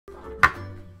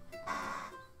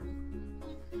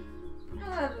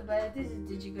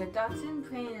Chica Dotson,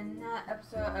 playing another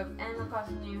episode of Animal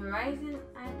Crossing New Horizon.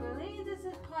 I believe this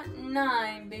is part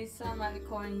 9 based on my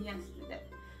recording yesterday.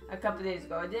 A couple days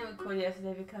ago. I didn't record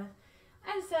yesterday because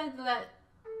I decided to let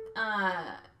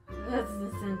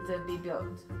Resident Center be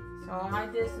built. So I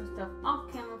did some stuff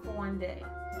off camera for one day.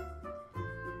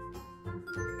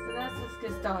 So let's just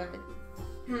get started.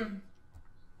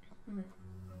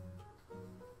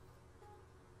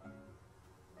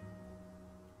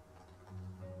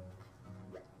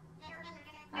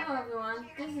 Hello everyone,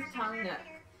 this is Tom Nook.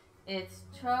 It's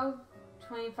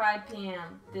 12:25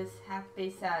 p.m. this half-day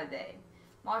Saturday,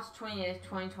 March 20th,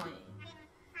 2020.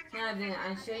 Now then,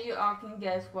 I'm sure you all can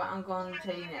guess what I'm going to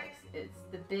tell you next. It's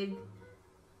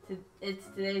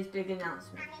today's big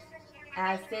announcement.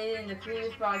 As stated in the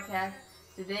previous broadcast,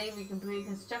 today we completed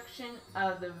construction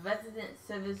of the resident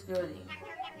service building.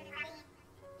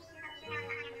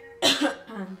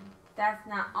 That's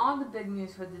not all the big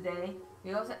news for today.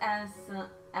 We also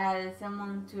added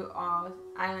someone to our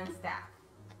island staff.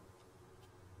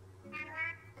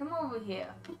 Come over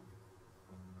here.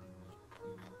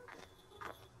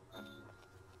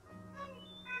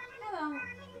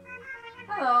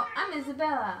 Hello, I'm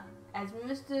Isabella. As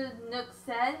Mr. Nook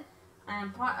said, I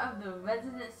am part of the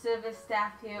resident service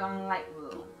staff here on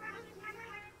Lightroom.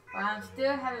 While I'm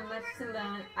still having much to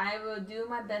learn, I will do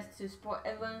my best to support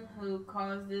everyone who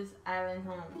calls this island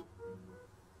home.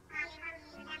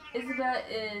 Isabelle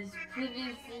is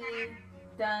previously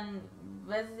done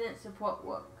resident support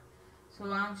work,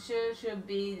 so I'm sure she'll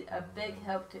be a big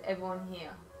help to everyone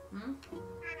here.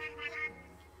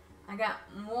 I got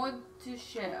more to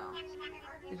share.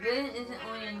 The building isn't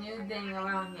only a new thing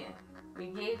around here. We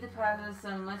gave the plaza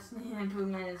some much needed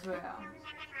improvement as well.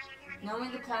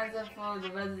 Knowing the plaza for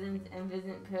the residents and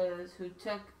visiting players who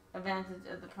took advantage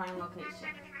of the prime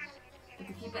location. But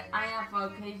to keep an eye out for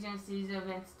occasional season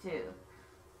events too.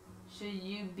 Should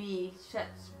you be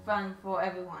such fun for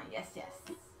everyone? Yes.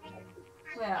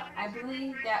 Well, I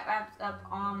believe that wraps up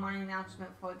all my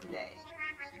announcement for today.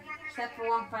 Except for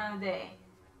one final day.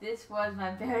 This was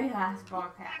my very last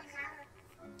broadcast.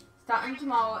 Starting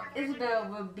tomorrow, Isabelle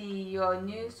will be your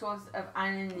new source of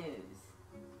island news.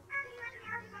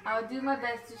 I'll do my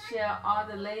best to share all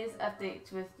the latest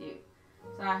updates with you,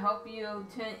 so I hope you'll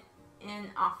tune in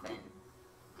often.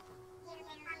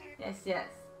 Yes.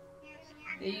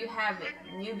 There you have it.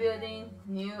 New building,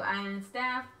 new island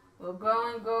staff. We're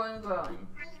growing.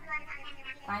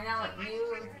 Find out what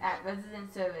news at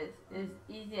resident service is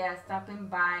easy as stopping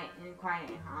by and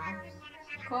inquiring, huh?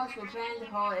 Of course, we're planning to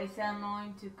hold a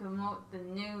ceremony to promote the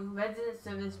new resident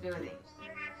service building.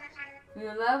 We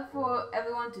would love for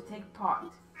everyone to take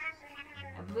part.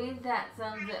 I believe that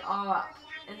sums it all up.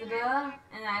 Isabella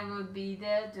and I will be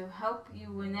there to help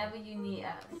you whenever you need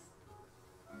us.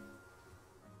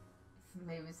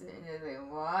 Maybe sitting there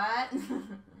like, what?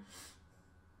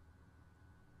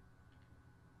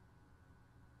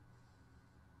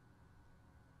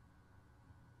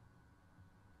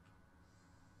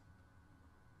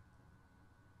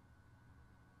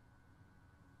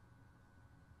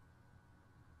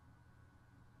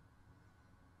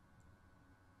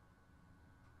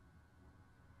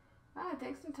 Wow, it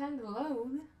takes some time to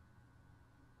load.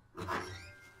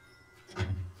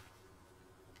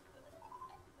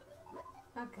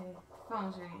 Okay,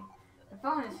 phone's ringing. The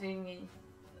phone is ringing.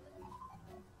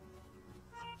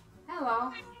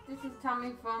 Hello, this is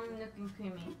Tommy from Nook and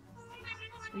Creamy.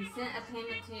 We sent a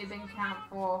payment to your bank account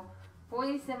for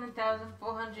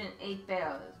 47,408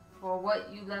 bells for what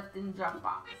you left in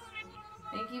Dropbox.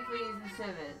 Thank you for using the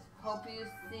service. Hope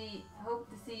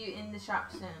to see you in the shop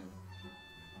soon.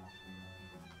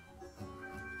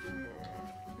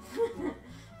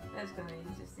 That's gonna be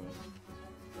interesting.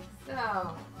 So,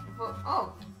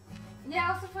 yeah, I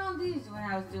also found these when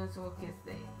I was doing some work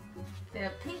yesterday.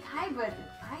 The pink hybrid,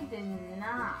 I did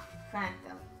not plant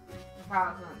them.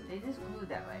 They just grew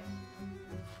that way.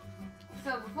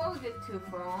 So before we get too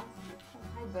far,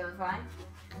 hi butterfly.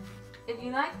 If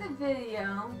you like the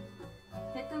video,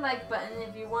 hit the like button.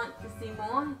 If you want to see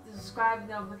more, hit the subscribe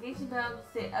notification bell to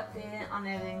stay updated on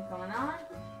everything going on.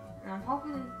 And I'm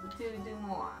hoping to do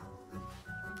more.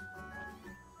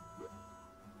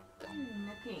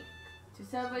 Okay. To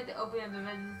celebrate the opening of the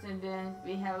residence buildings,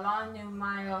 we have a lot of new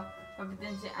Mile for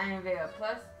potential Iron Vale.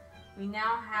 Plus, we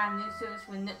now have new service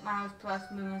for Nook Miles Plus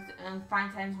movements to earn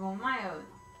 5 times more miles.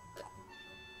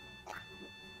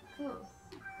 Cool.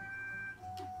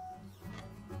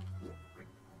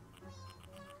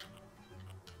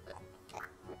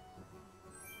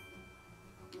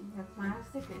 Nook Miles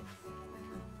tickets.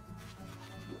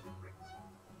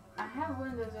 I have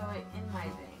Windows already in my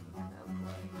thing. Oh boy.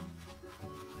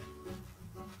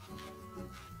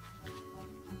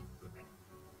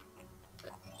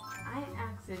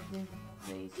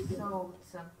 accidentally sold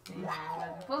something I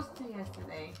wasn't supposed to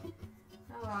yesterday.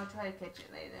 Oh well, I'll try to catch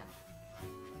it later.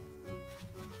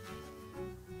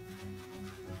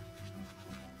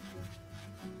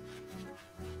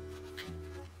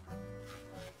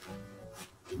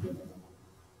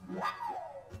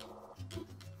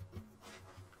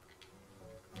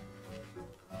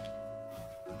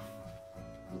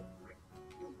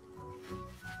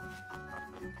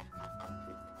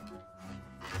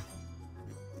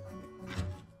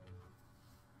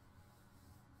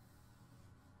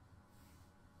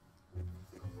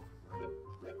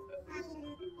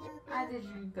 Hi, did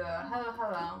you go? Hello,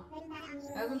 hello.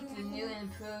 Welcome to the new and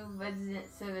improved resident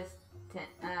service tent.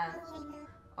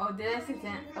 Oh, did I say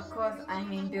tent? Of course, I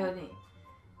mean building.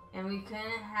 And we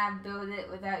couldn't have built it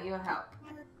without your help.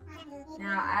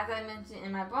 Now, as I mentioned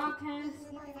in my broadcast,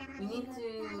 we need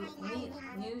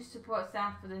new support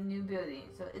staff for the new building.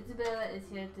 So Isabella is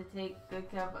here to take good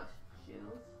care of us. Shoes.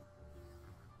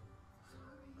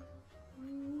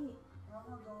 I'm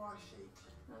gonna go wash sheet.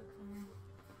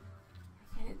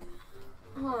 Okay.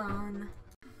 Hold on.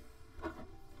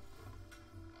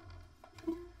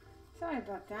 Sorry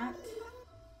about that.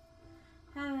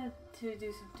 Had to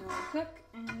do something real quick,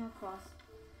 and of course,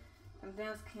 something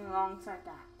else came alongside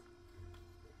that.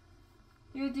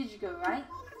 You did you go, right?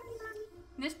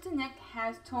 Mr. Nick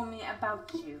has told me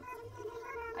about you.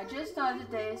 I just started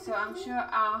today, so I'm sure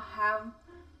I'll have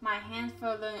my hands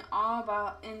full learning all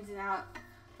about ins and outs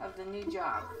of the new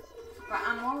job. But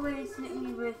I'm already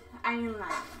smitten with Iron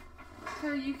Life,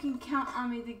 so you can count on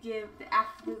me to give the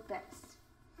absolute best.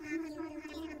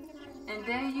 And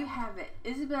there you have it.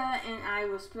 Isabella and I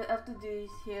will split up the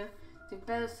duties here to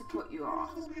better support you all.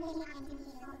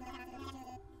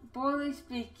 Broadly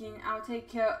speaking, I'll take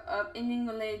care of anything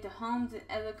related to homes and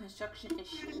other construction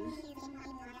issues.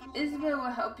 Isabel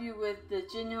will help you with the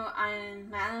general iron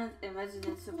matters and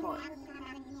resident support.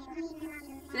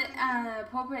 Sit at an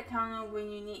appropriate counter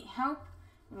when you need help,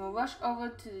 and we'll rush over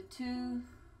to the two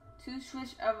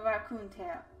swish of a raccoon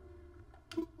tail.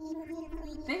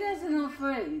 I think that's an old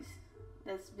phrase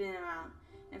that's been around.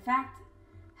 In fact,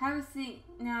 have a seat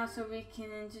now so we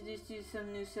can introduce you to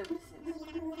some new services.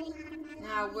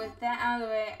 Now, with that out of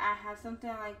the way, I have something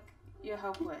I'd like your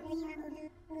help with.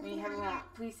 When you have a moment,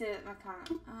 please sit at my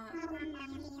counter.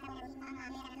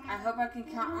 I hope I can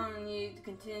count on you to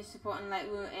continue supporting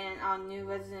Lightroom and our new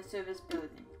resident service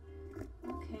building.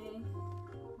 Okay,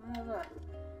 whatever.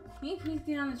 Can you please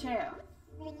get on the chair?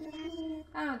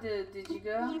 Oh, did you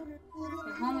go?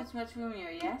 Your home is much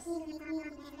roomier, yes?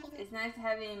 It's nice to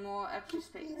have any more extra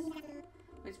space.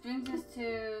 Which brings us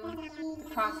to the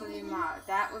cost of your mod.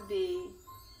 That would be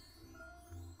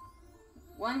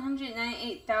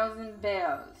 198,000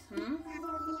 bells.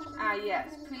 Ah,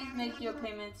 yes. Please make your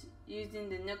payments using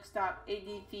the Nook Stop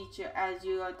AD feature as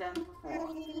you have done before.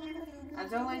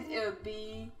 As always, it would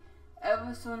be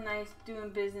ever so nice doing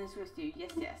business with you.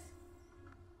 Yes, yes.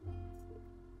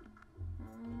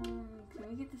 Can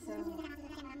we get this out?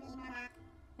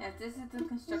 Yes, this is the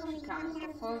construction counter.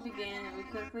 Before we begin, we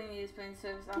quickly need to explain the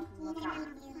service office on the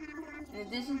counter. In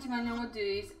addition to my normal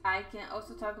duties, I can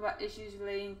also talk about issues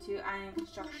relating to iron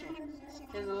construction.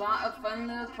 There's a lot of fun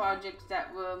little projects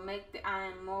that will make the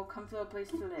iron a more comfortable place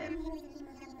to live.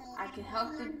 I can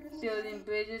help the building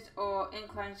bridges or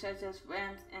inclines such as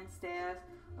ramps and stairs,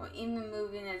 or even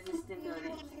moving existing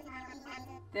buildings.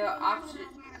 There are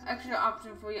extra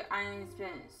options for your iron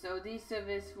experience, so these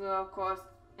services will of course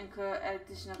incur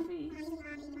additional fees.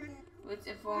 Which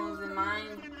informs the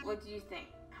mind, what do you think?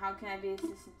 How can I be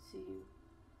assistance to you?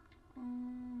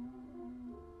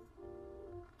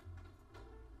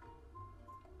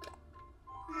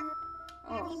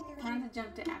 Oh, time to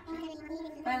jump to action.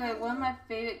 By the way, one of my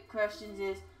favorite questions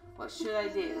is, what should I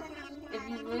do? If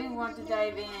you really want to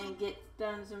dive in and get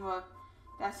done some work,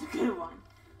 that's a good one.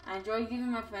 I enjoy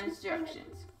giving my friends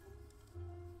directions.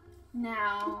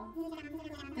 Now,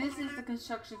 this is the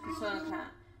construction consultant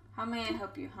account. How may I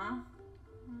help you, huh?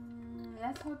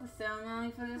 Let's hold the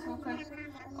ceremony for this real quick.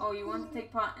 Oh, you want to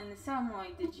take part in the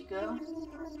ceremony, did you go?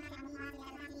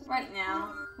 Right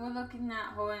now, we're looking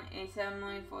at holding a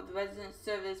ceremony for the resident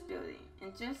service building.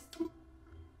 Interest?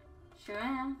 Sure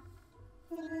am.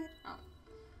 Oh.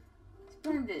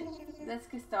 Splendid. Let's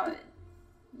get started.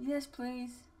 Yes,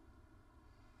 please.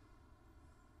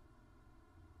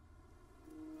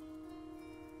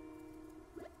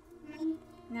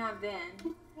 Now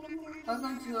then,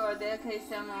 welcome to our dedicated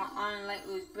ceremony on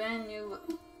Lightwood's brand new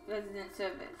resident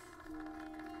service.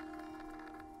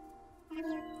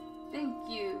 Thank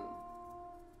you.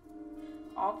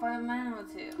 All 5 of my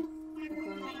animals too,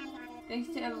 including me.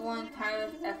 Thanks to everyone's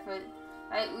tireless effort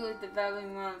Like we was the very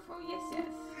one for yes.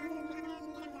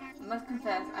 I must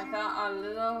confess, I thought our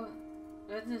little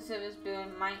resident service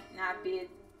building might be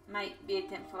a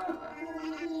tent forever.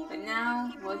 But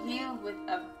now we're here with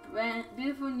a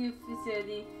beautiful new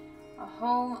facility, a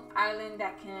whole island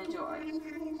that can enjoy.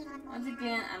 Once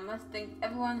again, I must thank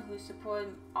everyone who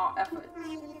supported our efforts.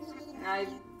 And I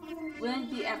wouldn't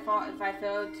be at fault if I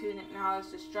failed to acknowledge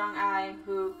the strong eye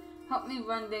who helped me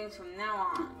run things from now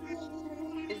on.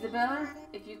 Isabella,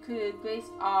 if you could grace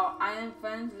our island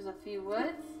friends with a few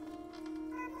words.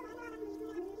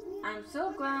 I'm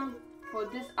so glad for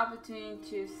this opportunity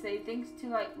to say thanks to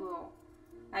Light Rule.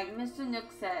 Like Mr.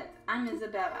 Nook said, I'm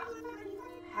Isabella.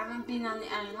 Haven't been on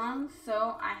the island long,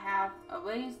 so I have a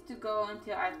ways to go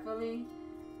until I fully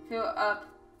up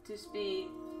to speed.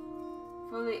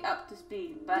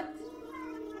 But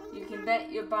you can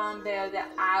bet your bond bear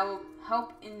that I will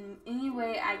help in any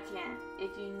way I can.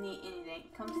 If you need anything,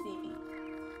 come see me.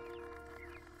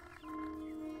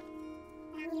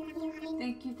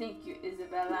 Thank you,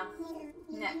 Isabella.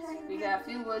 Next, we got a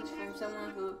few words from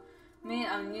someone who made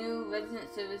our new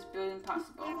resident service building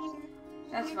possible.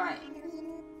 That's right.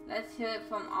 Let's hear it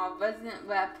from our resident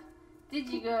rep,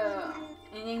 Digigirl.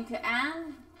 Anything to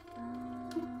add?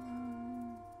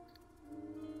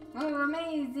 Oh,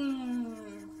 amazing!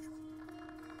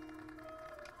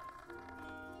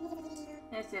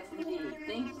 Yes, indeed.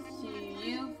 Thanks to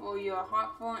you for your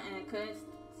heartfelt and encouraging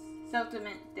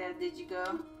sentiment there,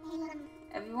 Digigirl.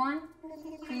 Everyone,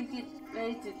 please get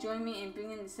ready to join me in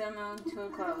bringing the ceremony to a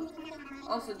close.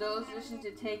 Also, those wishing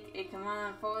to take a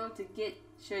command photo to get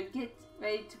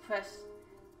ready to press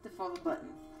the photo button.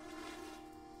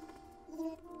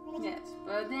 Yes,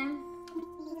 well then,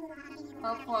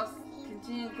 help us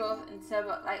continue growth and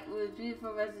celebrate like with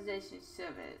beautiful residential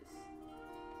service.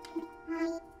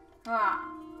 Ah.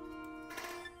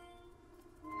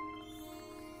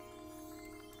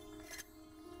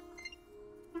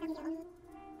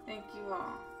 Thank you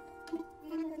all.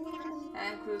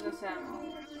 That includes our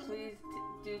ceremony. Please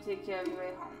do take care of your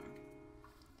way home.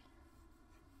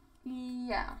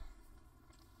 Yeah.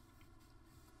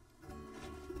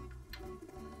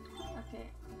 Okay,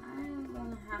 I'm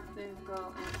gonna have to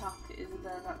go and talk to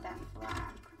Isabelle about that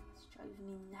flag. It's driving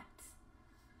me nuts.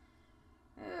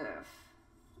 Ugh.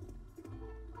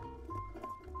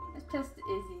 Let's test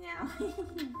Izzy now.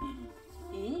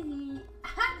 Izzy,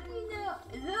 how do you know?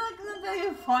 Is it like gonna tell you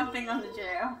a fun thing on the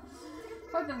trail?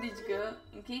 Welcome, Digigirl.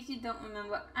 In case you don't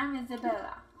remember, I'm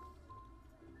Isabella.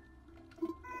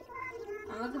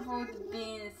 I'm looking forward to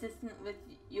being an assistant with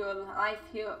your life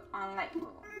here on Light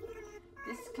Rule.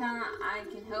 This kind I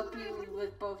can help you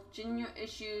with both genuine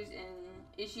issues and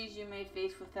issues you may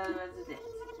face with fellow residents.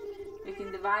 We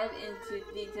can dive into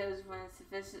details when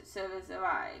sufficient service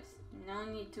arrives. No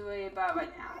need to worry about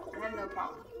right now. I have no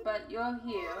problem. But you're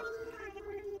here.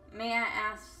 May I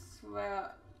ask,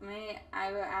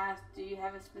 do you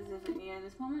have a specific need at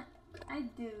this moment? I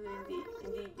do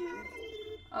indeed do.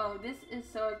 Oh, this is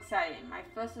so exciting. My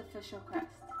first official quest.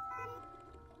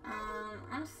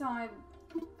 I'm sorry.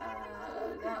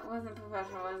 That wasn't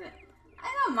professional, was it?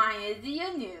 I don't mind, Izzy.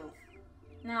 You're new.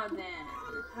 Now then,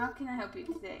 how can I help you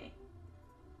today?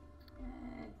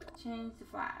 Change the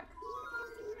flag.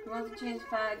 You want to change the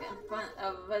flag in front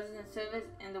of resident service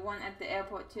and the one at the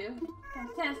airport too?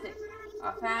 Fantastic.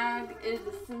 Our flag is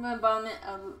the symbol embodiment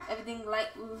of everything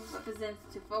Light Rule represents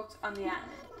to folks on the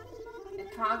island.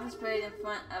 It's proudly displayed in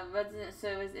front of resident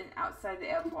service and outside the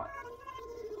airport.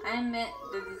 I admit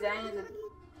the design is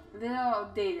a little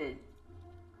outdated.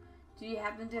 Do you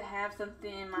happen to have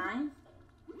something in mind?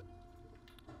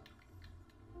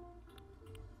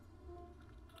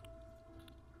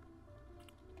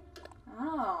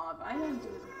 Oh, I don't do.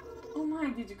 Oh my,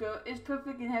 Digigirl, it's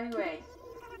perfect in every way.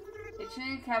 It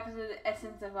truly captures the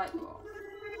essence of Light Rule.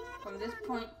 From this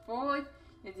point forward,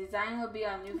 your design will be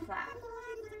our new flag.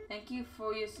 Thank you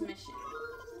for your submission.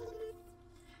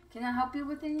 Can I help you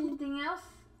with anything else?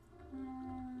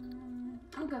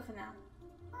 I'm good for now.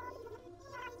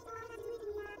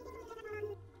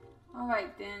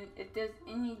 Alright then, if there's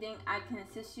anything I can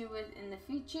assist you with in the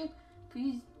future,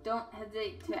 please don't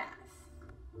hesitate to ask.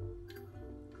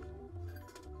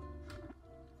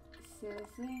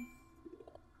 Seriously?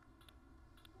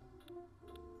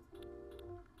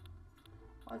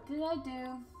 What did I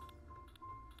do?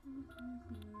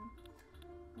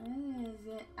 What is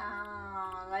it?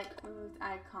 Ah, Light Rule's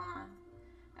icon.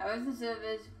 As a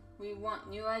service, we want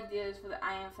new ideas for the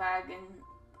Iron Flag and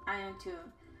Iron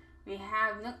Tune. We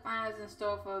have Nook Miners in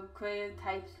store for creative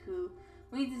types who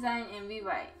redesign and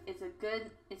rewrite. It's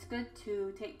good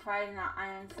to take pride in our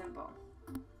iron symbol.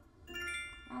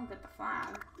 I'll get the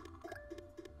flag.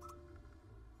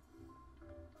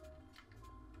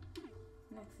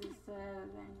 the other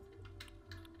thing.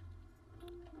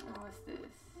 And what's this?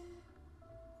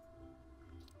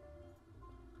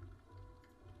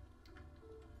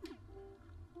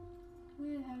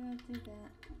 Weird how did I do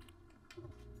that?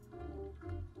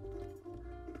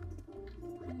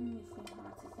 Let me see how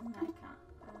much is in my account.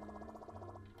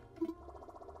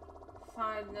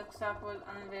 Sorry, Nook Stop was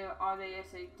unavailable all day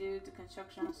yesterday due to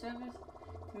construction service.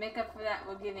 To make up for that,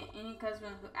 we're giving any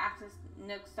customer who accessed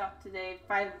Nook Stop today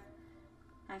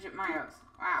 500 miles.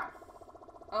 Wow.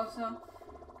 Also,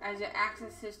 as your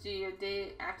access history, your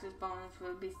daily access bonus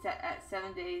will be set at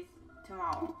 7 days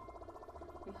tomorrow.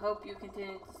 We hope you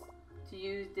continue to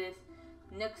use this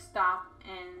Nook Stop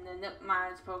and the Nook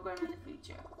Miles program in the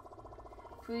future.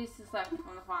 Please select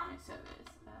from the following service.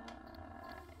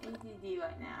 ADD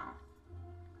right now.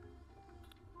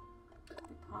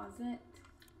 Deposit.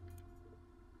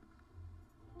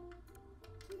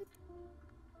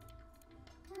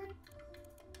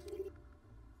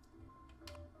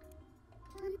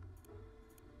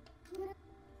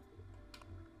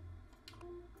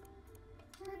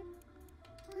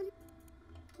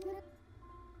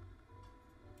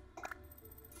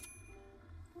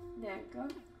 There you go.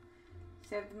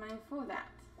 Save the money for that.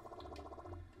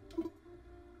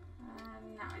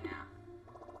 Not right now.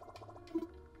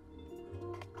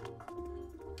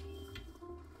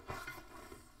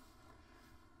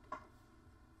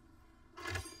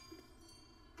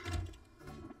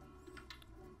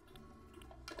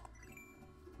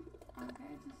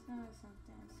 Okay, just noticed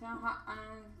something. So,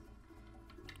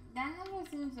 that never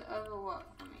seems to ever work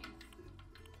for me.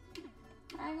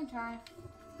 I can try.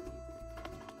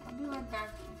 I'll be right back.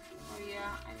 Oh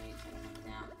yeah, I need to check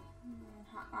something out.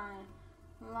 Hotline.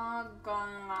 Log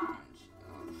on lounge.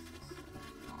 Oh, this is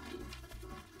annoying.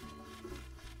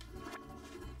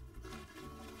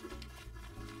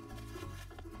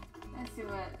 Let's see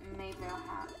what Mabel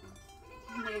had.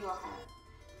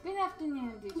 Good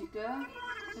afternoon, Digigo.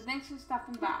 So thanks for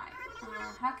stopping by.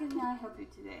 How can I help you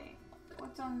today?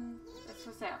 What's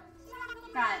for sale?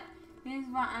 Got it. Here's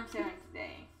what I'm selling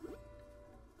today.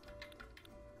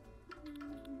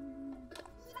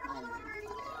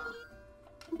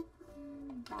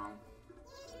 Bye.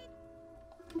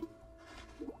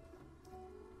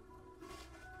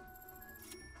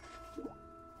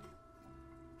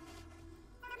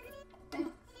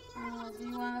 Thanks. Do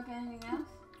you want to look at anything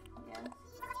else? Yes.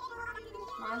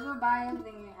 Might as well buy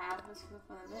everything you have just for the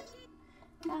fun of it.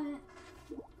 Got it.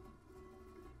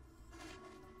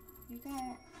 You got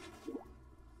it.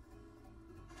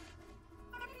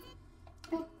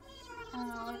 Okay.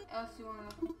 What else do you want to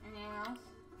look at? Anything else?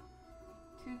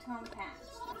 Two-tone pants.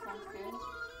 That sounds good.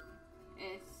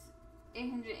 It's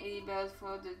 880 bells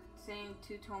for the same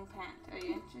two-tone pant. Are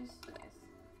you interested? Yes.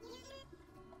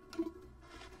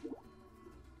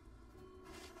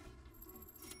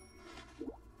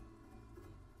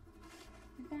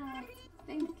 You got it.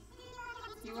 Thanks.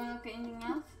 You want to look at anything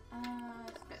else?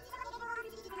 It's good.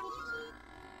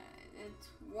 It's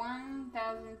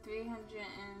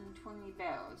 1,320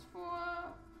 bells for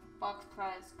box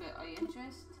price. Good. Are you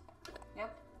interested?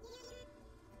 Yep.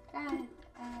 Got it.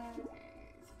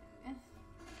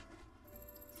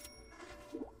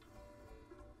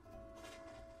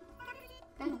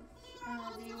 Thanks.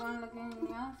 Do you want to look at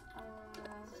anything else?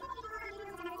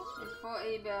 It's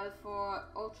 480 bells for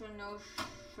ultra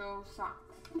no-show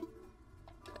socks.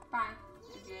 Bye.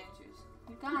 If you're interested.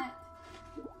 You got it.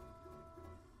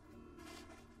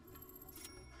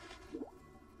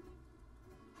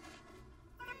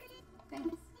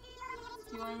 Thanks.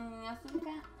 Do you want anything else to look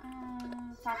at?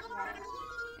 Pacifier.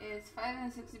 It's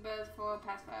 560 bells for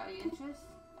pacifier. Are you interested?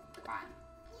 Fine.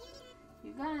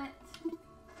 You got it.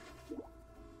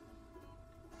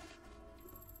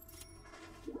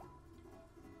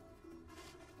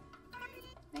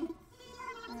 Thanks.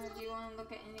 Do you want to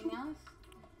look at anything else?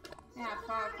 Yeah,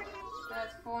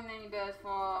 that's 490 bells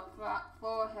for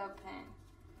 4 hairpin.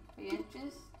 Are you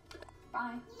interested?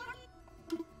 Bye.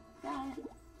 Got it.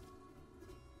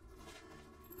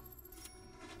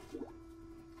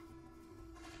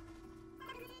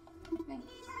 Thanks.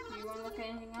 Do you want to look at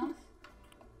anything else?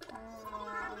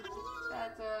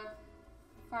 That's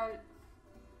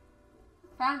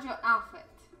found your outfit.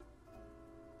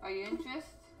 Are you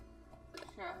interested?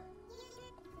 Sure.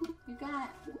 You got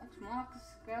it. Looks more like a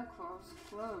scarecrow's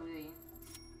clothing.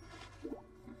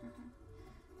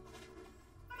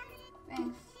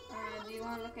 Thanks. Do you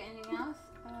want to look at anything else?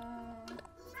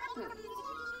 Boots.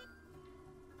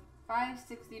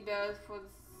 560 bells for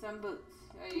some boots.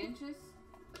 Are you interested?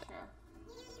 Sure.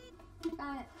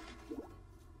 Got it.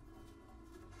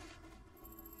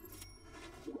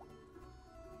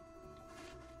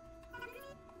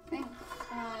 Thanks.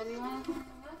 do you want to do?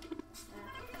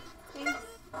 Thanks.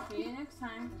 See you next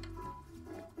time.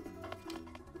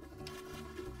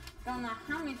 Don't know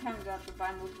how many times I have to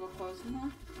buy multiple clothes, you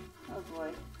know? Oh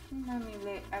boy.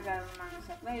 I gotta remind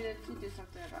myself later to do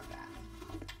something about that.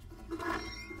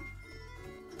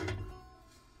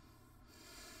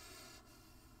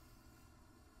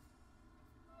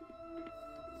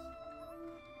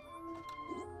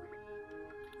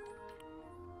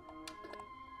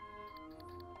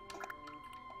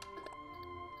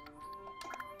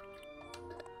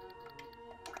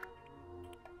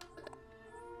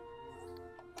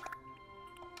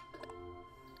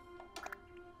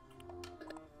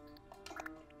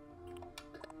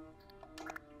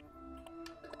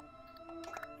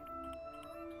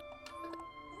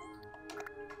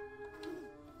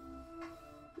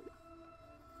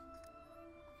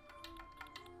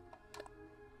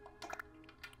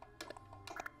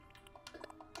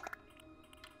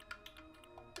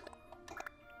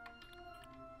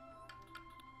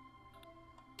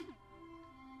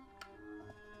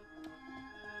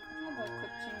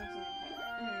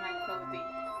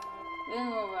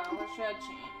 What should I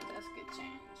change? Let's get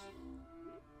change.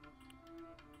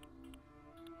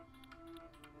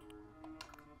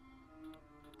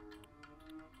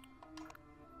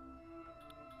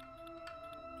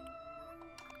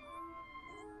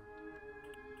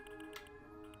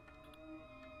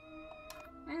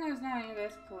 I know it's not even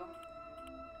this cool.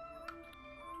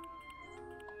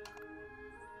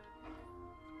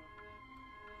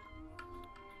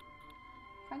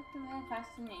 Factory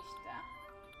Fascinista.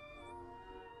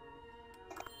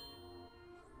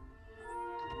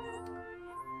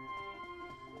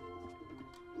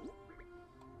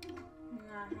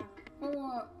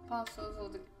 Four parcels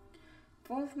of the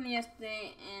 4 from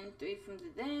yesterday and 3 from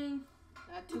today.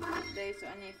 2 from today, so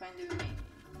I need to find the remaining.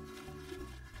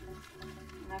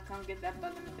 And I'll come get that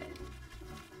bug in the bed.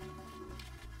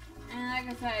 And like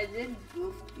I said, I did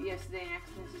goof yesterday and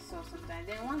accidentally saw something I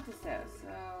didn't want to sell. So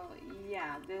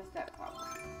yeah, there's that problem.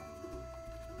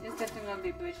 It's definitely gonna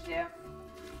be bridged there.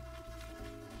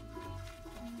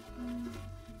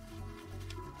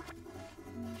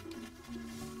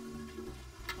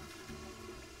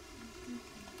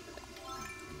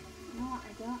 No,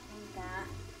 I don't need that.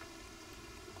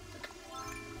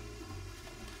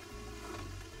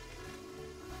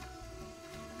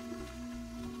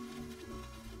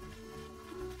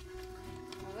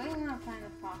 I really want to find the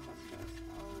fossils first.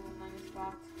 Oh, money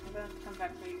spots. I'm going to come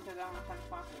back for you because I want to find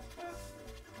fossils first.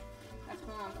 That's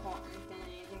more important than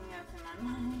anything else in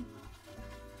my mind.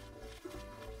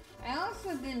 I also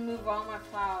did move all my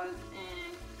flowers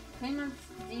and pretty much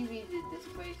DV'd this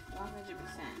place 100%.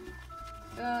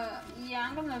 So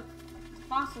yeah,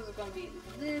 fossils are gonna be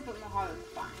a little bit more harder to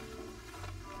find.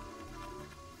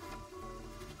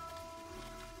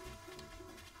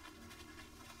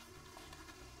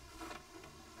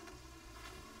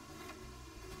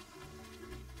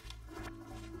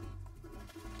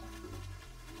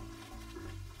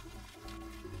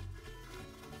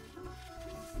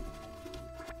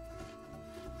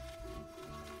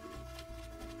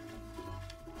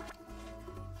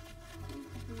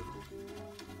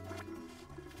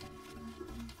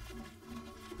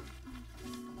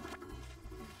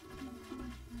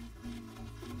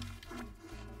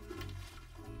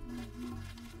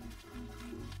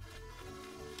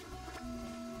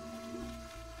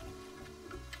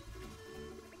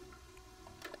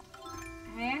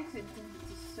 I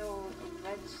accidentally sold a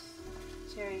red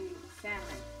cherry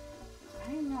salmon.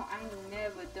 I know I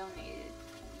never donated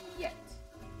yet.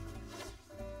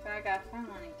 But I gotta find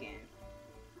one again.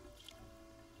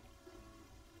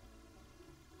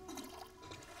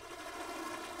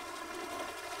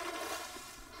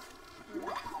 I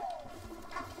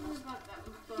thought that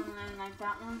was going in like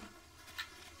that one.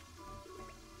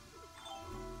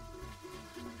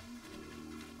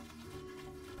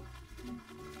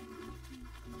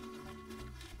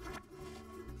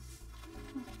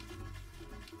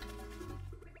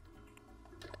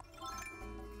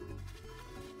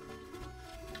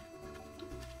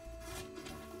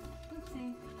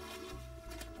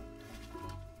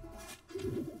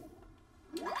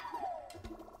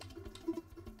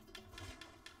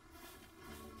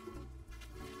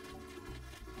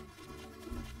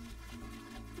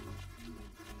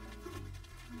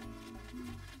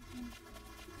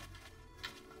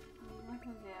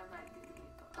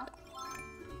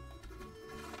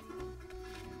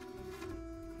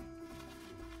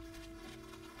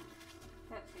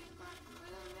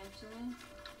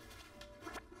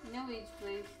 No each,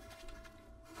 please.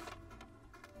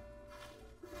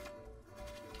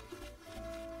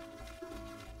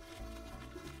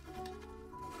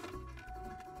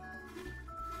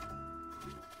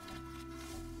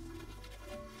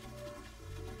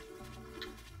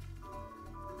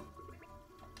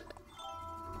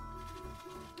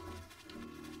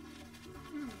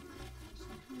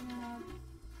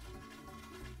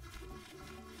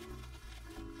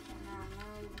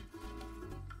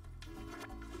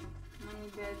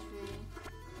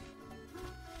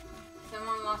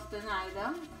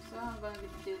 item, so I'm going to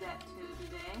do that too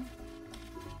today.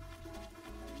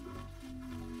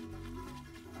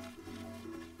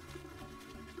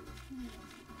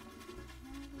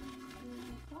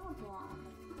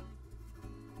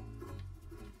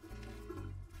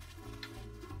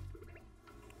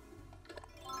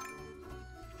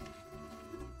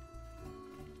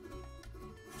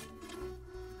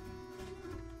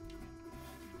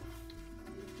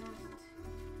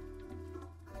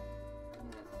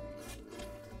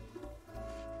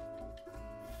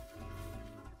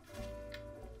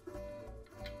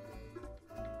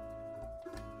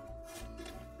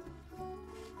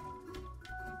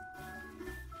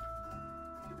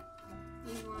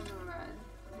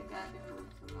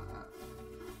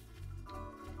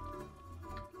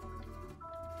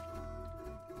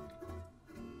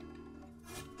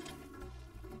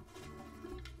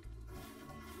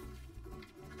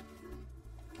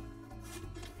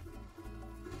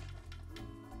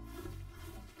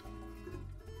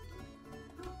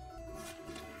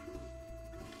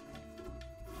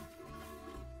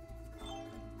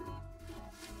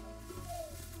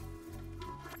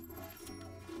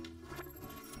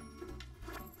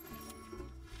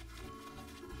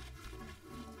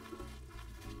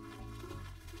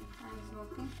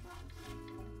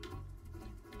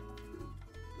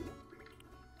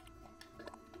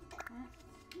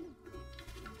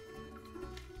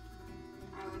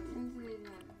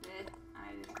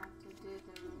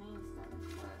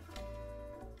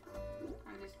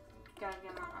 Gotta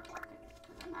get them out of my pocket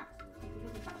because I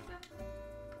accidentally forget about them.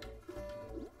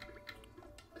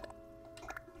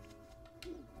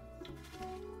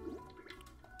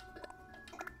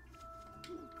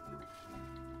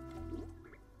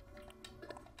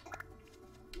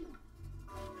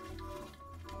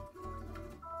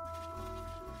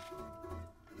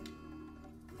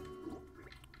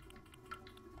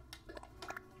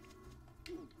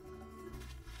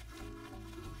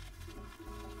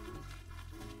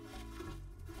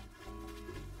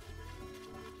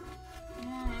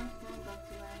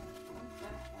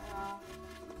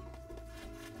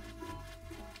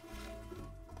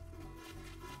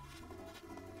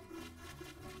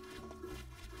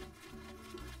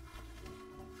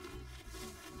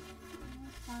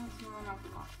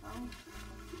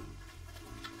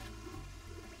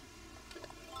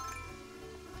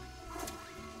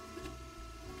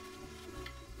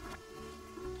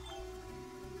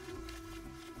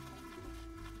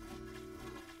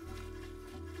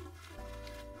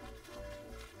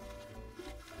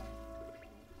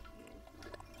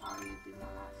 Do my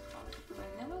last box because I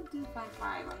never do find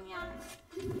 5 on the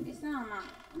island. It's not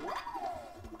mine.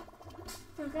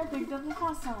 Look, I picked up the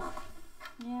fossil.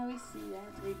 Yeah, we see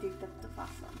that. We picked up the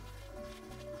fossil.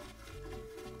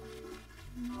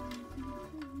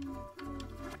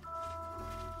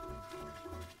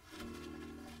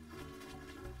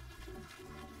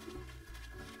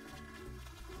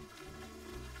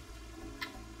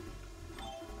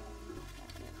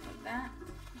 That's it for that.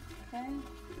 Okay.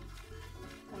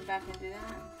 Come back and do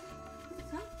that.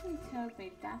 Something tells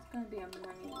me that's going to be a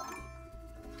money rock.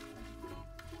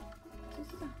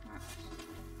 Just a hunch.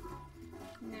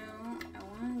 No, I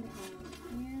wanted to go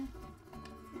here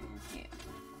and here.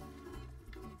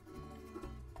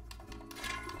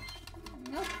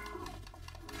 Nope.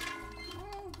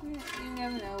 Oh, you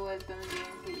never know what's going to be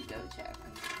until you double check.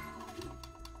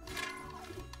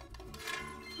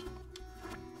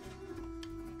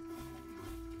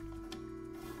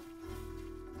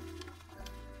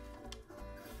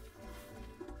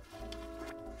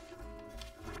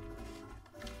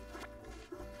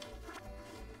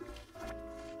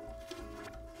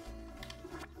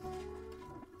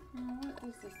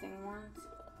 This thing once.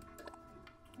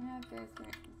 Yeah, there's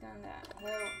done that.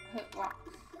 Hit rocks.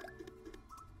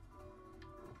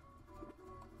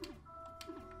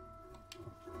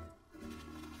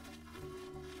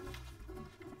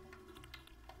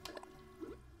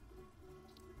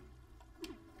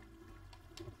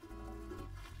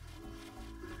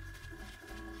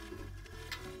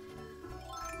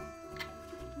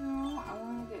 No, I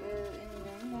want to get rid of anything I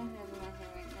have in my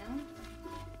hand right now.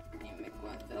 Can't make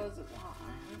one of those with hot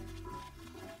iron.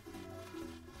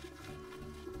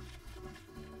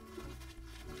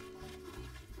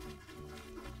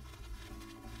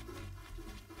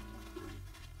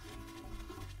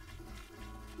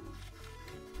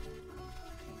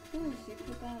 Ooh, she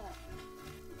put that up.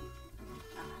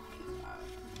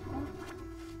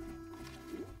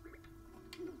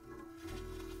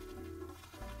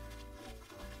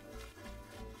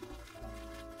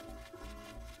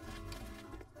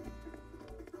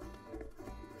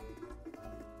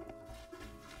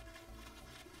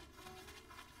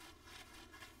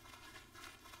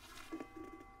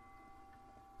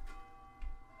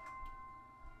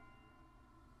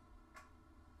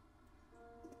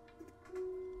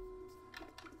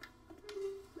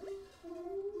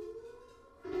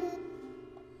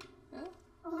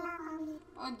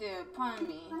 Oh dear, pardon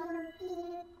me.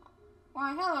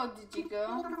 Why, hello,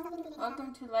 Digigo.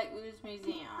 Welcome to Lightwood's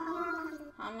Museum.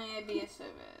 How may I be of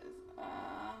service?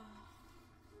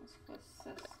 Let's go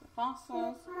assess the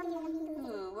fossils.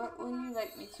 Ooh, what would you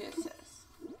like me to assess?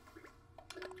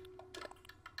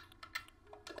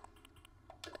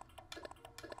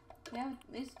 We have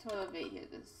at least a total of 8 here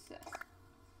to assess.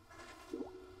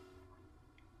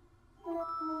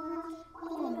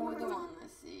 Oh, more than one.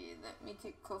 Let's see. Let me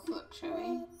take a close look, shall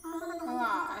we?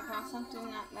 Hurrah! I found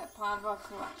something at that part of our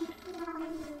collection.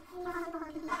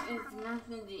 It's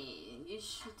nothing indeed. You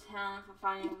should talent for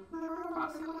finding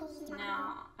fossils.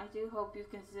 Now, I do hope you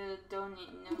consider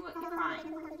donating them what you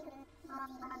find.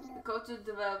 The culture of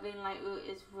developing Lightwood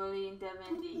is really endeavor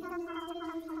indeed.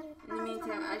 In the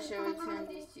meantime, I shall return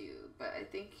these to you, but I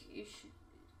think you should...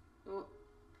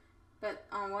 But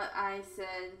on what I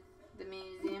said, the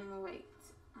museum awaits.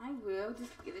 I will.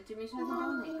 Just give it to me so I can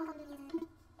donate.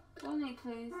 Donate,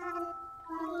 please.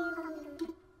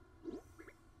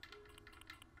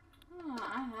 Oh,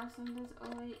 I have some of this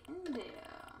already in there.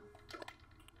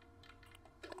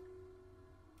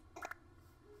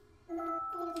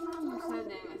 Oh, so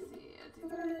then let's see.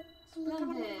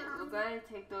 Splendid. We're glad to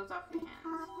take those off your hands.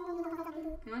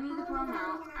 No need to pull them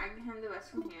out. I can handle the rest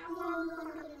from here.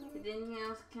 Is there anything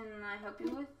else can I help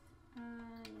you with?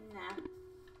 Nah.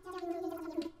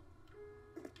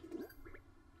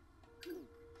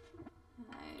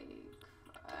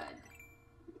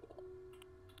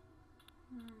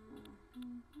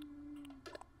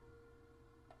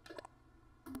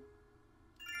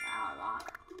 Wow, a lot.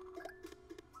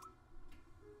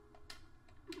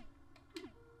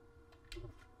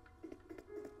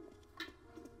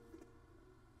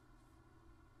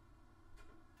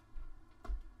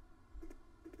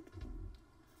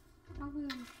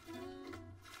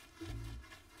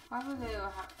 Probably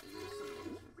will have to do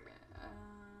something with it.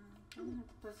 I'm gonna have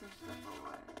to put some stuff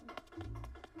away.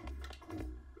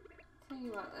 Tell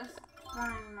you what, let's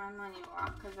find my money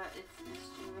rock because that is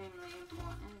extremely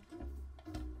important.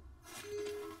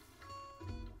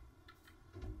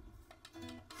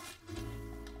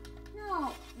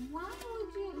 No, why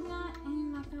would you not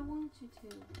aim like I want you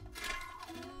to?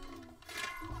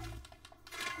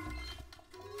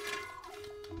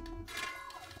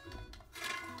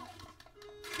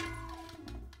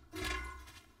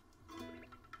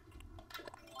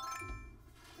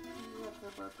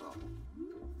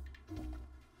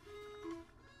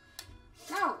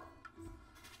 No!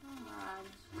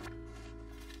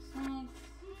 Thanks.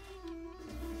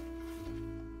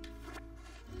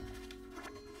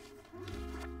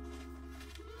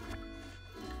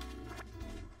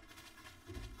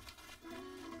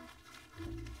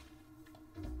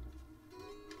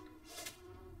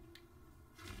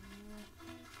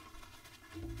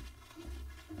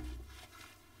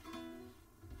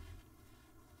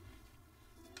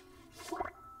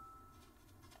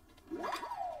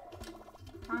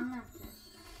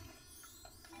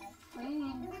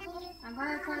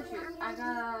 I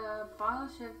got a bottle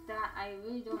ship that I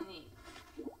really don't need.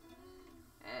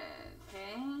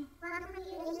 Okay.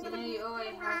 You know you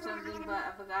always have something, but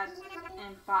I forgot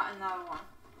and bought another one.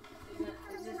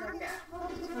 It's just like that.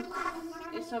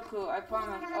 It's so cool, I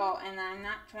promise. Oh, and I'm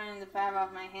not trying to fab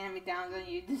off my hand-me-downs on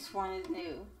you. This one is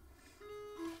new.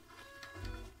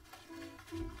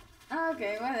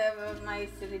 Okay, whatever, my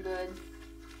silly bird.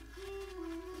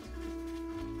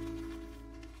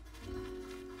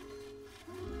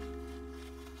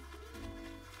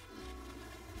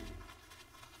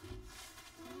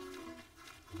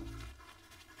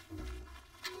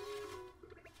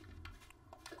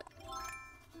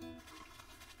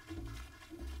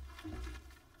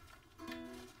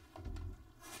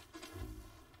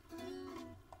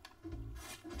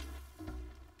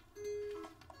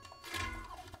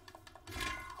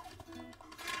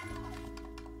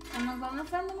 Am I gonna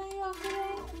find the money off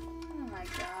today? Oh my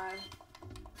god.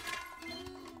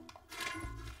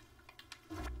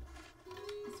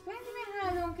 Explain to me how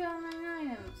I don't get all my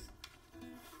items.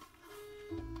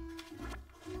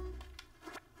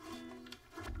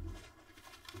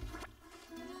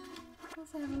 Plus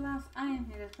I have a last item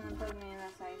here that's gonna bug me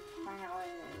unless I find out what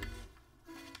it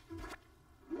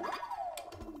is.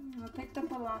 I picked up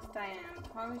a lost item.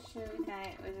 Probably should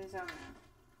reunite with his owner.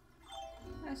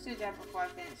 Let's do that before I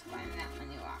finish finding that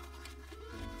money rock.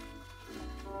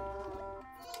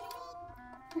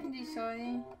 Andy,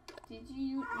 sorry. Did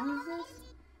you lose this?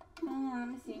 Oh, let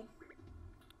me see.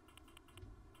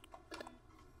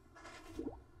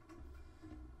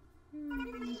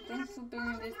 Thanks for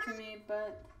bringing this to me,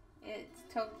 but it's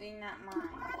totally not mine.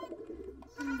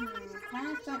 Kind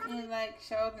of something like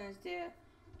Sheldon's there.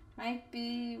 Might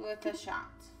be worth a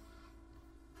shot.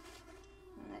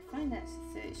 When I find that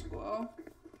silly squirrel.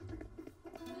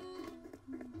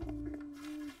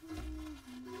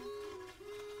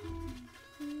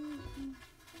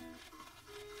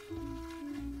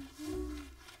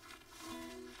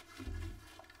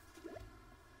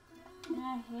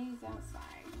 Yeah, he's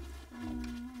outside.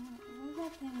 Where's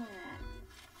that penguin at?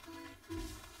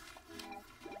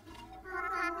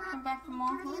 Come back from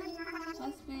more food?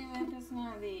 Let's be with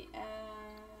personality.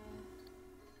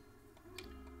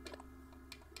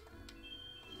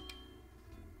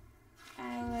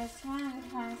 I was trying to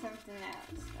find something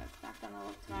else. That's not gonna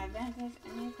work to my advantage. I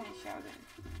need to find Sheldon.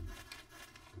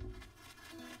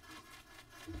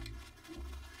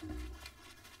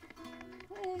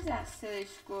 What is that silly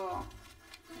squirrel?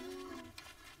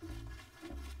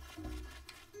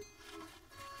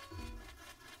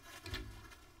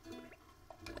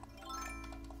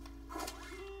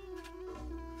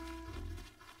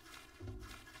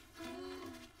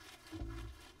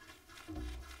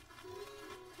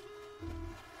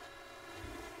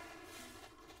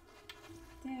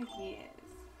 There he is.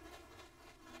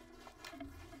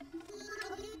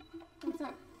 What's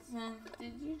up, son?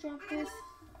 Did you drop this?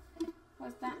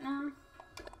 What's that now?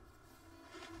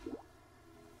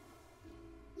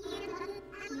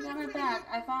 You got my bag.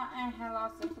 I thought I had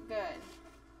lost it for good.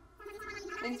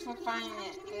 Thanks for finding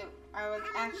it. I was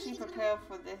actually prepared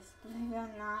for this. Believe it or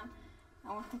not,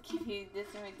 I want to give you this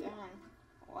in return.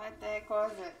 What the heck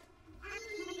was it?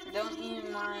 Don't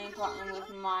even mind parting with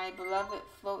my beloved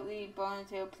floaty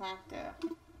bone-tail planter.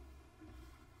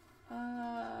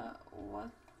 What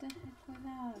the heck was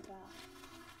that about?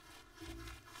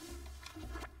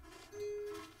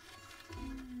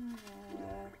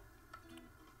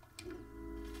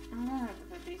 I'm gonna have to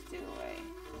put these two away.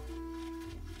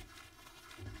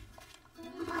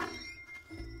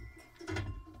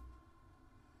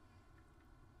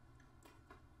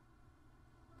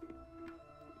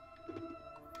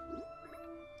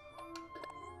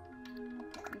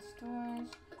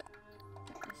 Storage.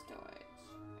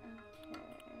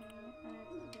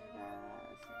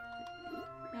 Okay.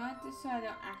 Now just so I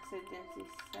don't accidentally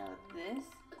sell this.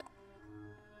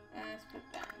 Let's put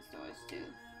that in storage too.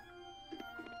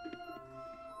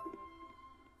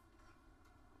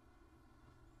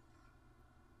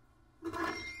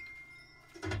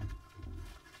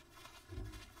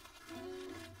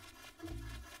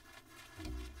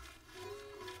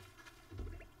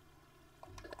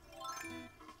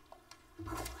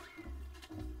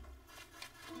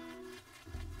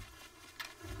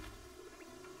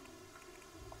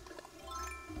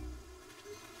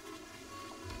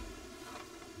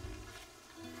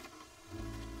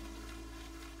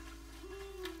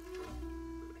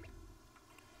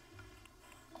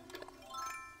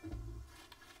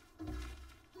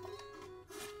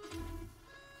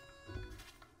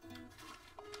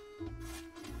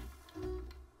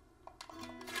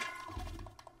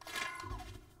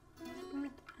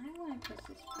 Push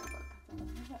this pivot up and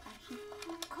never actually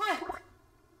cut.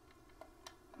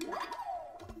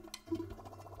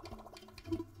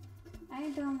 I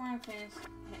don't want to finish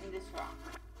hitting this rock.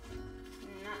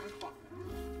 It's not important.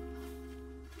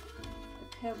 The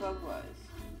pivot was.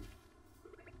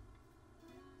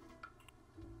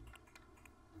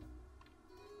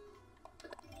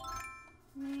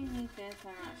 Maybe this,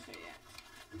 I'm not sure yet.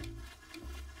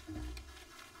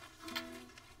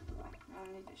 I'll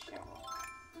need the shovel.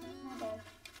 My bad.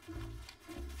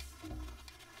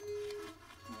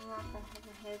 I'm not gonna have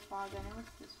a hair fog and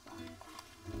what's this one?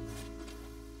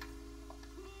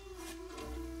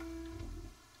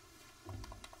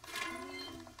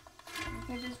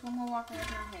 Okay, just one more walk and it's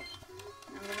my head.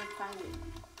 I'm gonna find it.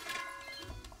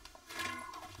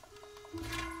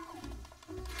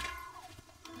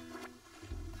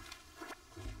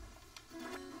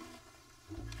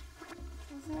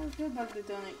 What's always good about to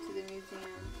donate to the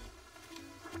museum?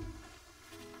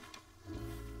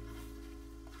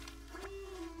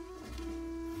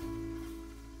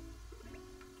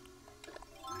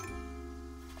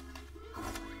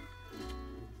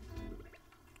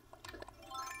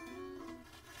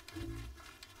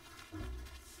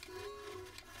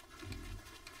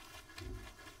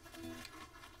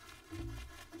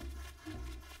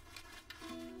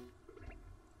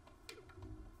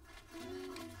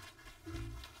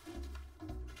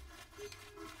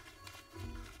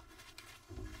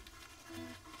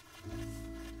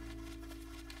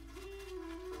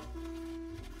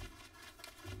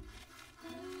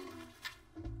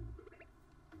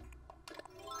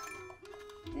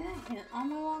 Did I hit all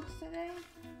my walks today?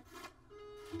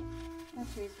 That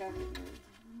tree's gotta get moved.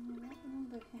 I don't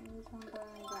remember hitting this one, but I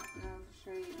don't know for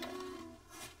her either.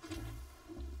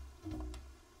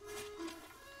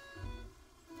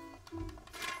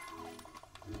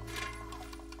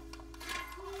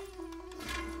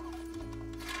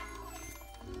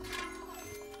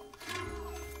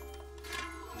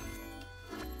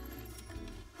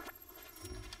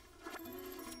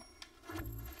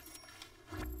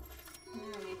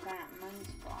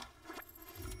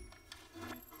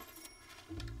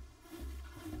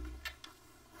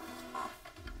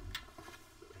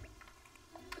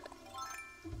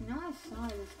 I saw it, I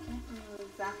just can't remember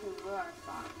exactly where I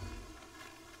saw it.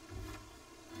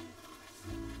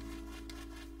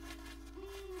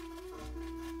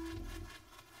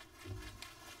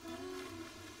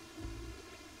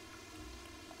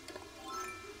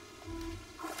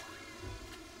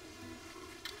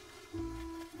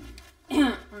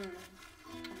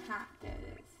 Aha, there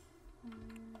it is.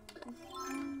 This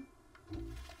one.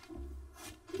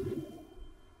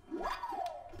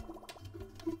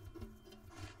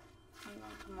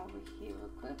 Come over here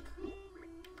real quick.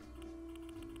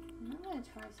 I'm gonna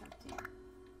try something.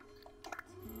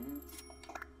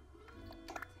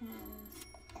 10, 10,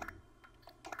 10.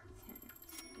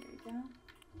 There we go.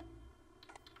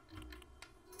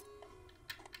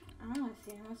 I wanna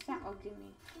see how much that will give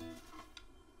me.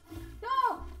 No!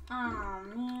 Oh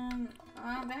man.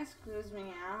 Well, that screws me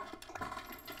out. I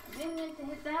didn't get to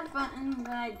hit that button,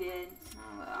 but I did.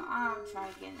 Oh well, I'll try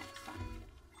again next time.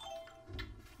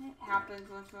 It happens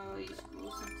once in a while, you screw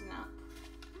something up.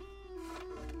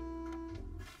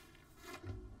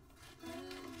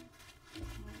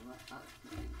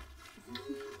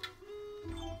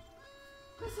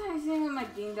 Besides, seeing what my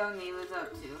ding dong neighbor's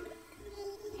up to.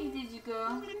 Hey, did you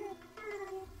go?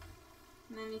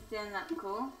 Let me stand up,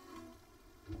 cool.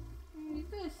 You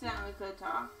could sit and we could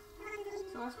talk.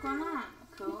 So what's going on?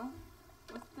 Cool.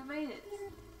 What's the latest?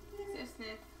 Says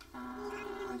Sniff.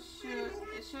 Sure,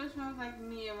 it sure smells like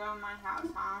me around my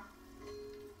house, huh?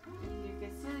 If you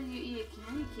consider you eat a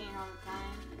candy cane all the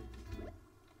time.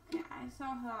 Okay, I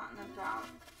saw her out and about.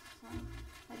 So,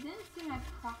 I didn't see my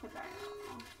crocodile.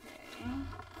 Okay.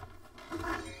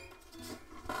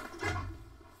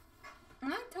 I'm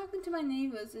not talking to my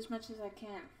neighbors as much as I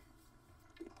can.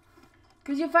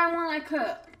 Cause you'll find one like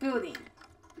her building.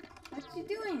 What you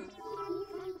doing?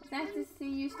 It's nice to see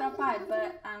you stop by,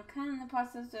 but I'm kind of in the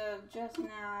process of just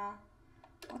now.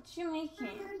 What you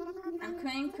making? I'm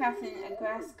currently crafting a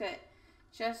grass skirt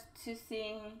just to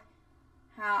see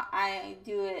how I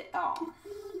do it all.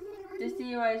 This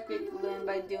DIY is great to learn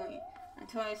by doing. I'm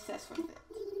totally obsessed with it.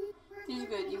 This is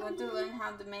good. You want to learn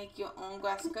how to make your own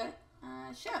grass skirt?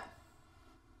 Sure.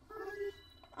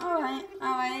 Alright,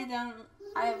 I'll write it down.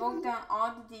 I wrote down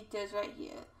all the details right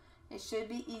here. It should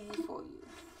be easy for you.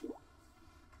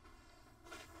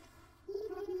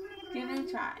 Give it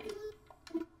a try.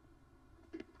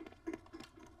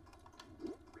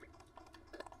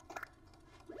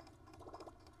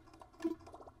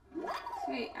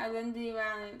 Sweet, I learned the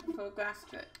around for grass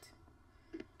skirt.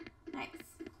 Nice.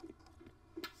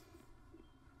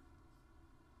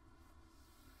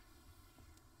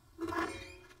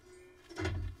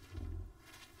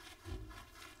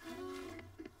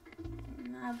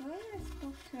 I believe I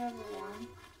spoke to everyone.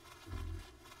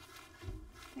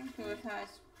 I think it was how I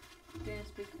didn't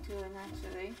speak to her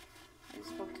naturally. I just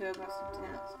spoke to her about something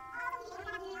else.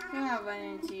 Maybe I'll run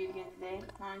into you again today.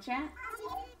 Wanna chat?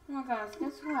 Oh my gosh,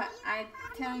 guess what? I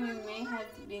tell you, May has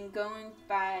been going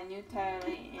by a new tire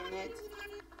lane and it's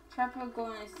Trapper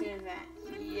going as soon as that.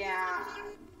 Yeah,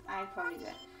 I probably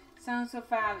did. Sounds so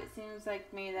far, it seems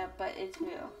like made up, but it's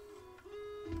real.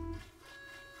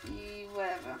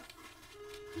 Whatever.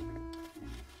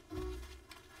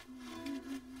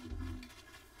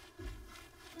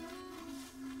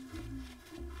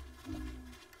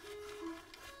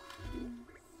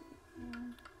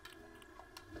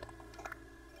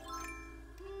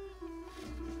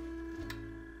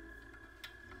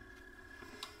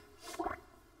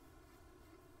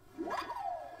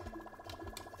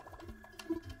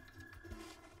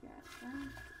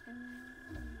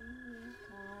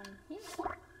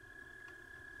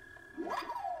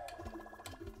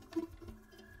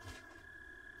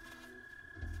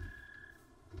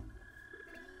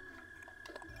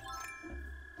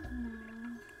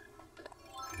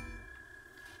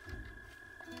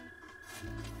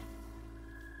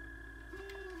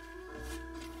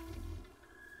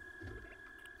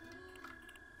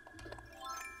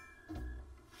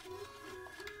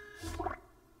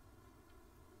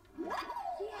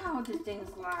 Oh, this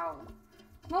thing's loud.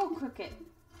 No cricket.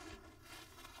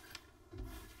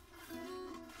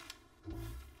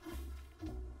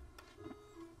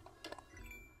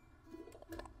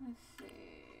 Let's see.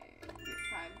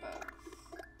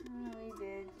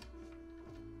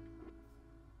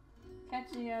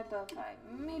 Actually, I'll both like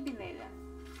maybe later.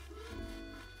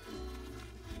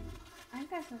 I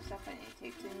got some stuff I need to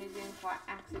take to the museum before I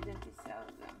accidentally sell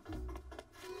them.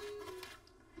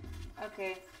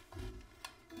 Okay.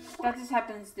 That just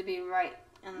happens to be right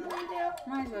in the video.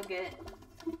 Might as well get it.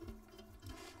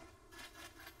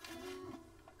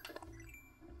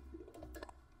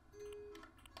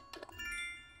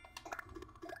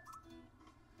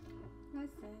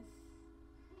 What's this?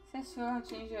 Says sure I'll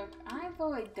change your... I've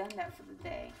already done that for the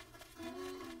day.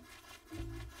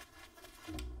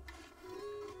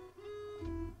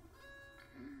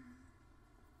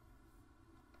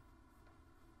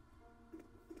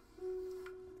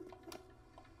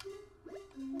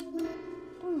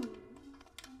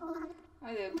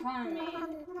 Okay, pardon me.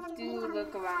 Do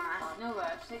look around. No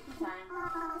rush. Take your time.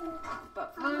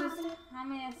 But first, how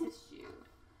may I assist you?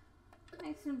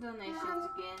 Make some donations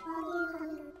again.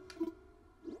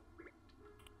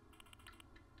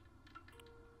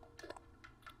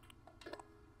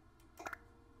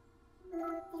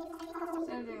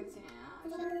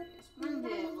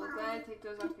 Splendid. We're glad to take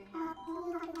those off your hands.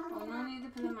 Oh, no need to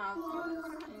put them out first.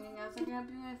 Anything else I can help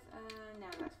you with? No,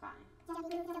 that's fine.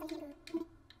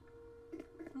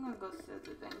 I'm gonna go sell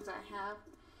the things I have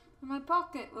in my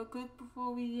pocket real quick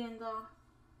before we end off.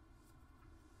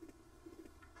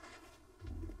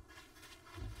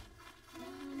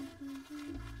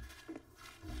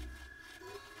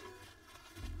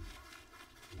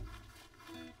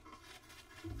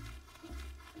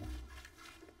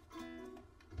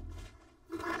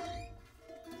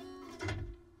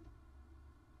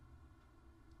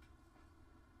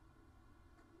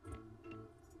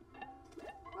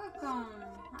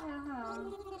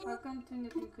 Hello. Welcome to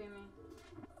Nippy Creamy.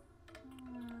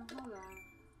 Hold on.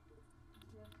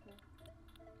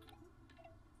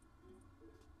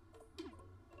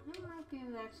 I might be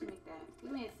able to actually make that.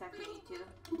 Give me a second, you two.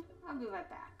 I'll be right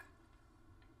back.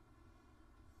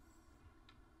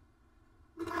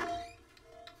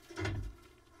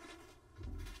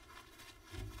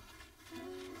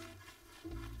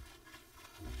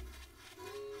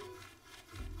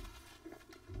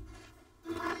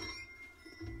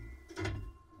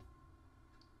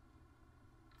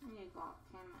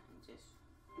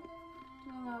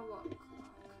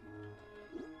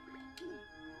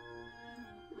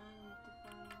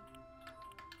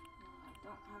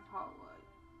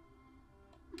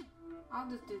 I'll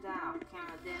just do that off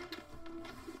camera then.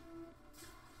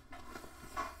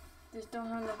 Just don't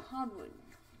have enough hardwood.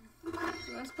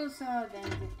 So let's go sell our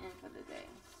things in for the day.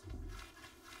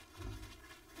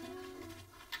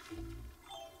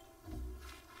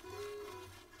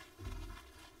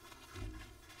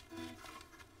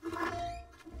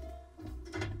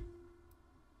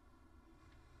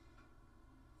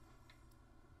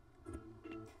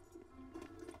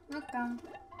 Welcome.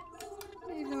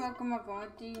 Welcome.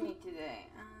 What do you need today?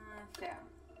 So.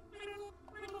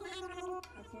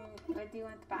 What do you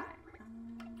want to buy?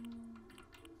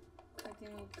 What do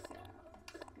you need to sell?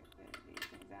 Let's get rid of these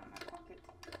things out of my pocket.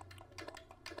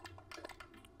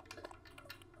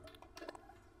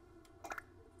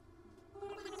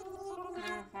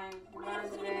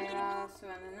 Okay,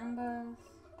 surround the numbers.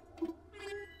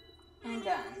 And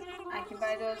done. I can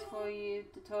buy those for you.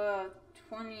 The total of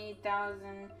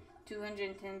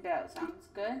 20,210 bells. Sounds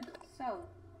good? So.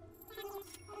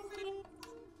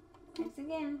 Thanks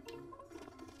again.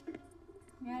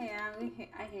 Yeah,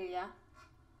 I hear ya.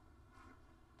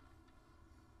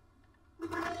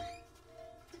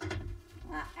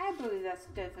 I believe that's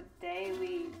good for the day.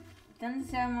 We've done the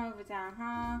ceremony for town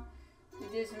hall. We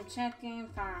did some checking,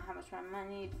 found out how much my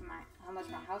money how much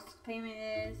my house payment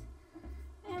is,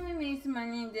 and we made some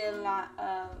money and did a lot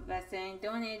of investing,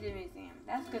 donated to the museum.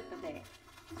 That's good for the day.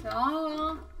 So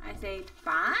I say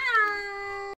bye.